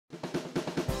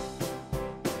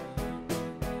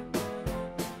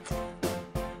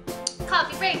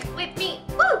Coffee Break with me.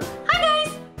 Woo! Hi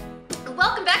guys!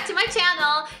 Welcome back to my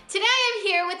channel. Today I'm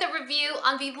here with a review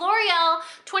on the L'Oreal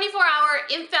 24-Hour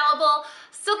Infallible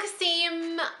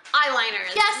Silkissime Eyeliner.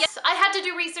 Yes, I had to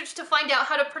do research to find out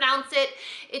how to pronounce it.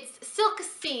 It's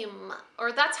Silkissime,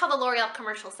 or that's how the L'Oreal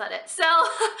commercial said it. So,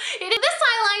 this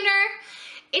eyeliner,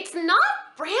 it's not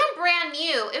brand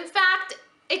new. In fact,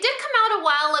 it did come out a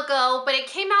while ago, but it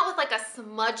came out with like a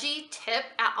smudgy tip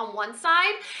on one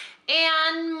side,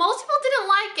 and most people didn't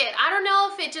like it. I don't know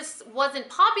if it just wasn't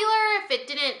popular, if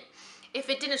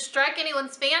it didn't strike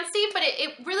anyone's fancy, but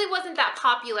it really wasn't that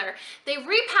popular. They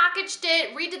repackaged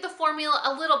it, redid the formula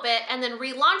a little bit, and then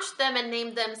relaunched them and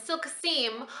named them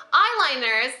Silkissime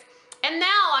Eyeliners. And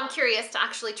now I'm curious to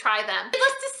actually try them.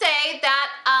 Needless to say that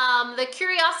the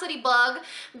curiosity bug,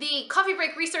 the coffee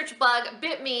break research bug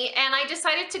bit me, and I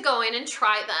decided to go in and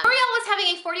try them. L'Oreal was having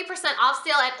a 40% off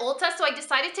sale at Ulta, so I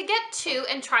decided to get two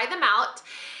and try them out.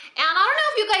 And I don't know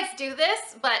if you guys do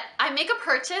this, but I make a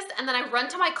purchase and then I run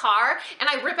to my car and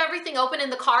I rip everything open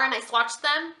in the car and I swatch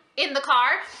them in the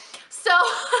car. So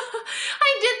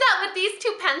I did that with these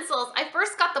two pencils. I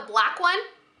first got the black one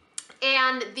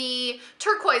and the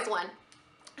turquoise one.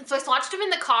 And so I swatched them in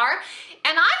the car,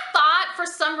 and I thought for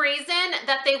some reason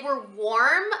that they were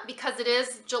warm because it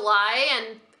is July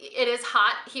and it is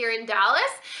hot here in Dallas.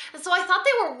 And so I thought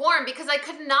they were warm because I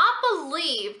could not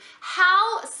believe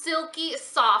how silky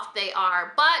soft they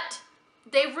are, but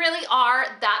they really are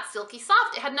that silky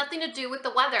soft. It had nothing to do with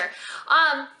the weather.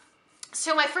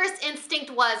 So my first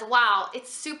instinct was, wow, it's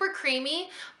super creamy,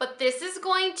 but this is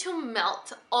going to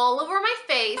melt all over my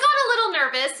face. I got a little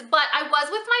nervous, but I was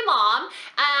with my mom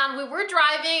and we were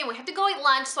driving and we had to go eat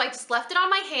lunch, so I just left it on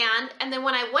my hand. And then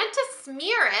when I went to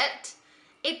smear it,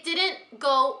 it didn't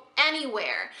go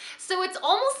anywhere. So it's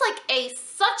almost like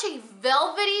such a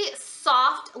velvety,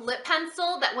 soft lip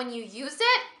pencil that when you use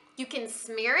it, you can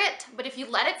smear it, but if you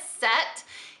let it set,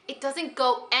 it doesn't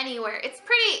go anywhere. It's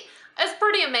pretty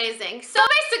amazing. So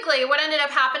basically what ended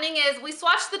up happening is we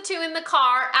swatched the two in the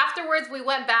car. Afterwards we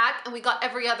went back and we got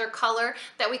every other color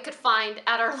that we could find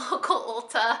at our local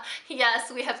Ulta.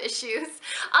 Yes, we have issues.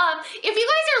 If you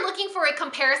guys are looking for a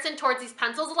comparison towards these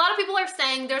pencils, a lot of people are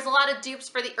saying there's a lot of dupes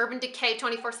for the Urban Decay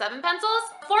 24/7 pencils.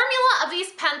 The formula of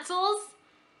these pencils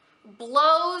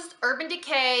blows Urban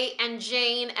Decay and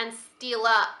Jane and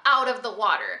Stila out of the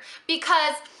water,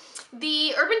 because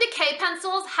the Urban Decay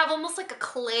pencils have almost like a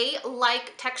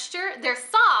clay-like texture. They're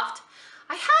soft.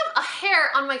 I have a hair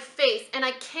on my face and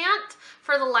I can't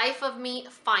for the life of me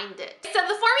find it. So the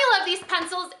formula of these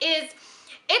pencils is,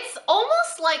 it's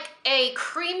almost like a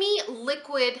creamy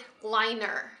liquid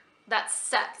liner that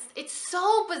sets. It's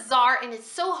so bizarre and it's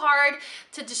so hard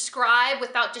to describe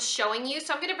without just showing you.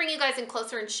 So I'm gonna bring you guys in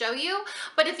closer and show you.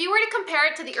 But if you were to compare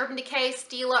it to the Urban Decay,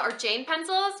 Stila, or Jane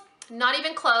pencils, not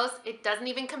even close. It doesn't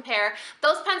even compare.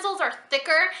 Those pencils are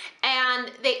thicker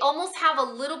and they almost have a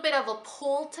little bit of a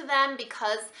pull to them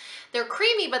because they're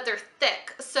creamy but they're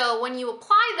thick. So when you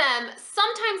apply them,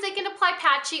 sometimes they can apply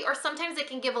patchy or sometimes they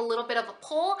can give a little bit of a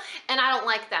pull, and I don't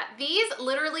like that. These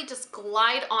literally just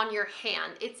glide on your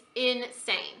hand. It's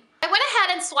insane. I went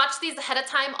ahead and swatched these ahead of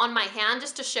time on my hand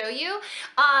just to show you.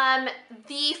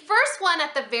 The first one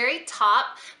at the very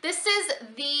top, this is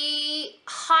the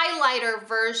highlighter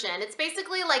version. It's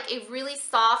basically like a really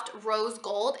soft rose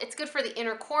gold. It's good for the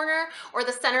inner corner or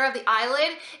the center of the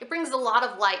eyelid. It brings a lot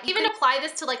of light. Even apply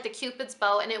this to like the Cupid's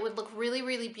bow and it would look really,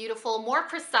 really beautiful, more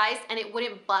precise, and it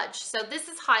wouldn't budge. So this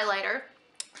is highlighter.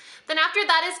 Then after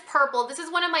that is purple. This is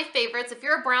one of my favorites. If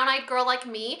you're a brown-eyed girl like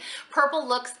me, purple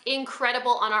looks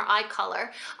incredible on our eye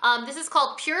color. This is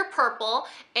called Pure Purple,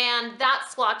 and that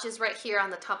swatch is right here on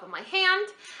the top of my hand.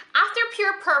 After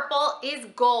Pure Purple is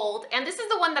gold, and this is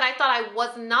the one that I thought I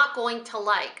was not going to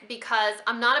like because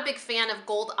I'm not a big fan of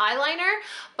gold eyeliner,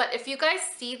 but if you guys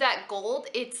see that gold,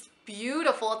 it's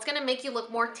beautiful. It's gonna make you look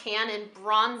more tan and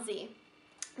bronzy.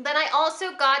 Then I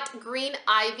also got Green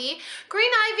Ivy.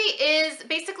 Green Ivy is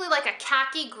basically like a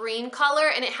khaki green color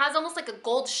and it has almost like a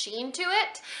gold sheen to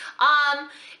it.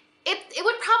 It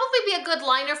would probably be a good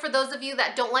liner for those of you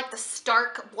that don't like the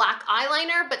stark black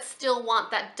eyeliner but still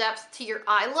want that depth to your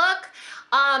eye look.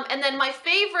 And then my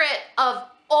favorite of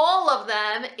all of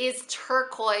them is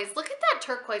turquoise. Look at that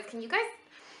turquoise. Can you guys,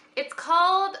 it's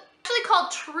actually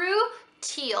called True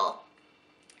Teal.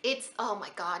 It's, oh my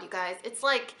God, you guys, it's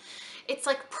like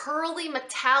pearly,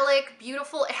 metallic,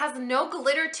 beautiful. It has no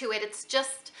glitter to it. It's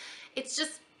just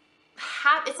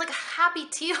it's like a happy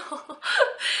teal.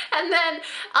 And then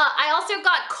I also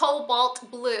got Cobalt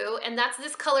Blue, and that's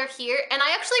this color here. And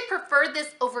I actually prefer this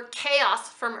over Chaos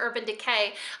from Urban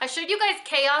Decay. I showed you guys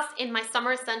Chaos in my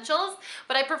summer essentials,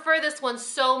 but I prefer this one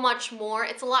so much more.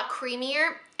 It's a lot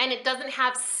creamier, and it doesn't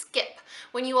have skip.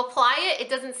 When you apply it, it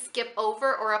doesn't skip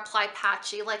over or apply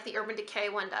patchy like the Urban Decay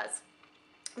one does.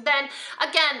 Then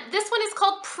again, this one is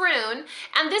called Prune,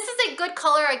 and this is a good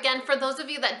color again for those of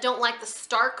you that don't like the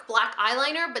stark black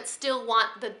eyeliner but still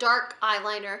want the dark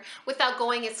eyeliner without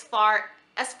going as far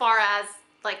as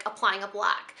like applying a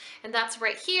black. And that's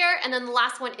right here. And then the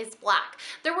last one is black.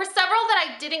 There were several that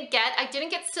I didn't get. I didn't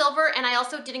get silver, and I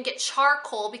also didn't get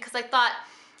charcoal because I thought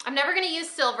I'm never going to use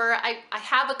silver. I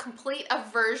have a complete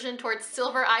aversion towards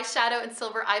silver eyeshadow and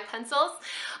silver eye pencils.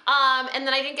 And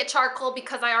then I didn't get charcoal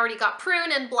because I already got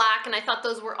Prune and black, and I thought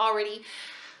those were already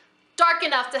dark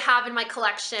enough to have in my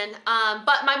collection.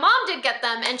 But my mom did get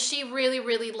them, and she really,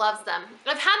 really loves them.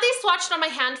 I've had these swatched on my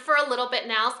hand for a little bit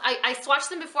now. I swatched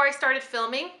them before I started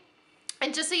filming.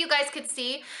 And just so you guys could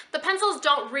see, the pencils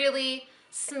don't really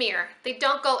smear. They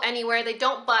don't go anywhere. They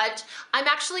don't budge. I'm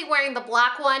actually wearing the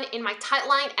black one in my tight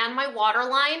line and my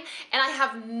waterline, and I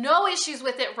have no issues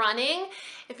with it running.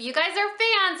 If you guys are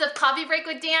fans of Coffee Break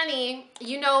with Dani,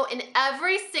 you know in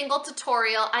every single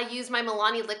tutorial I use my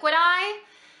Milani Liquid Eye.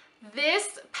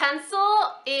 This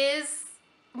pencil is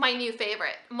my new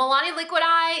favorite. Milani Liquid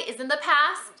Eye is in the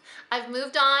past. I've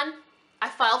moved on. I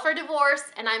filed for divorce,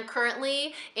 and I'm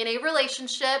currently in a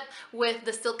relationship with the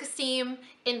Silkissime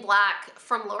in black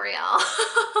from L'Oreal.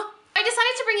 I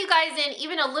decided to bring you guys in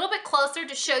even a little bit closer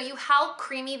to show you how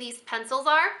creamy these pencils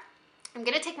are. I'm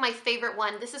gonna take my favorite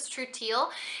one. This is True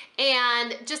Teal,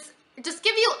 and just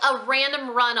give you a random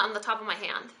run on the top of my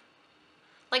hand.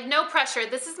 Like, no pressure.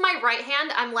 This is my right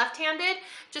hand. I'm left-handed,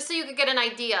 just so you could get an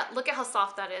idea. Look at how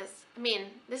soft that is. I mean,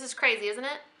 this is crazy, isn't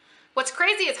it? What's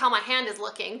crazy is how my hand is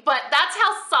looking, but that's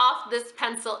how soft this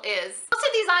pencil is. I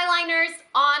posted these eyeliners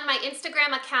on my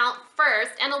Instagram account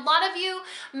first, and a lot of you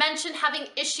mentioned having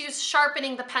issues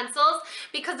sharpening the pencils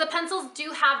because the pencils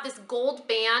do have this gold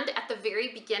band at the very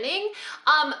beginning.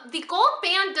 The gold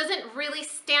band doesn't really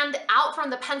stand out from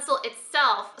the pencil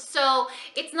itself, so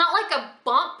it's not like a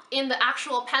bump in the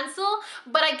actual pencil,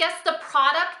 but I guess the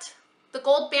product, the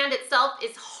gold band itself,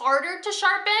 is harder to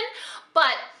sharpen,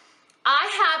 but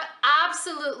I have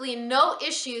absolutely no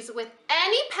issues with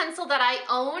any pencil that I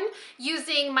own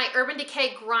using my Urban Decay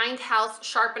Grindhouse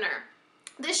sharpener.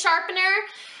 This sharpener,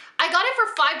 I got it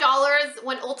for $5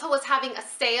 when Ulta was having a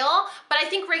sale, but I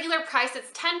think regular price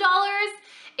it's $10.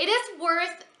 It is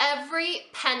worth every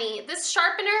penny. This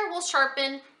sharpener will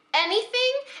sharpen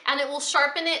anything, and it will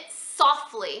sharpen it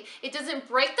softly. It doesn't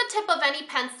break the tip of any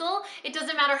pencil. It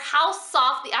doesn't matter how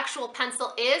soft the actual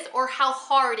pencil is or how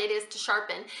hard it is to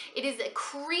sharpen. It is a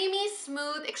creamy,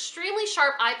 smooth, extremely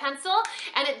sharp eye pencil,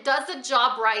 and it does the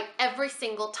job right every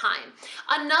single time.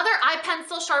 Another eye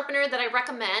pencil sharpener that I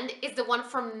recommend is the one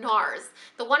from NARS.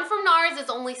 The one from NARS is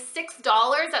only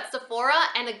 $6 at Sephora,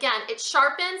 and again, it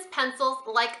sharpens pencils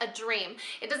like a dream.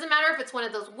 It doesn't matter if it's one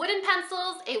of those wooden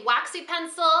pencils, a waxy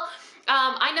pencil.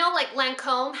 I know like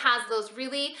Lancome has those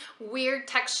really weird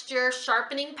texture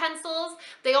sharpening pencils.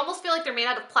 They almost feel like they're made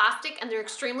out of plastic, and they're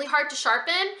extremely hard to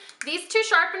sharpen. These two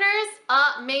sharpeners,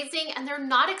 amazing, and they're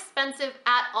not expensive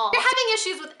at all. If you're having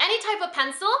issues with any type of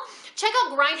pencil, check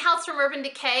out Grindhouse from Urban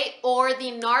Decay or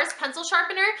the NARS pencil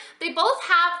sharpener. They both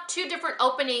have two different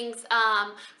openings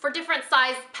for different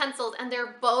size pencils, and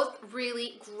they're both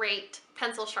really great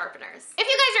pencil sharpeners. If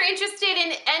you guys are interested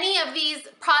in any of these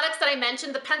products that I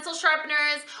mentioned, the pencil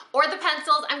sharpeners or the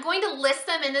pencils, I'm going to list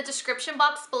them in the description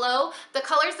box below. The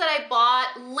colors that I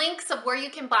bought, links of where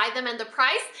you can buy them, and the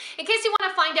price, in case you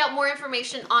want to find out more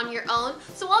information on your own.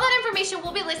 So all that information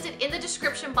will be listed in the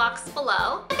description box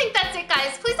below. I think that's it,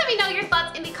 guys. Please let me know your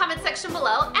thoughts in the comment section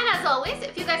below. And as always,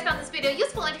 if you guys found this video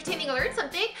useful, entertaining, or learned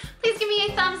something, please give me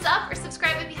a thumbs up or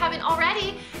subscribe if you haven't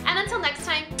already.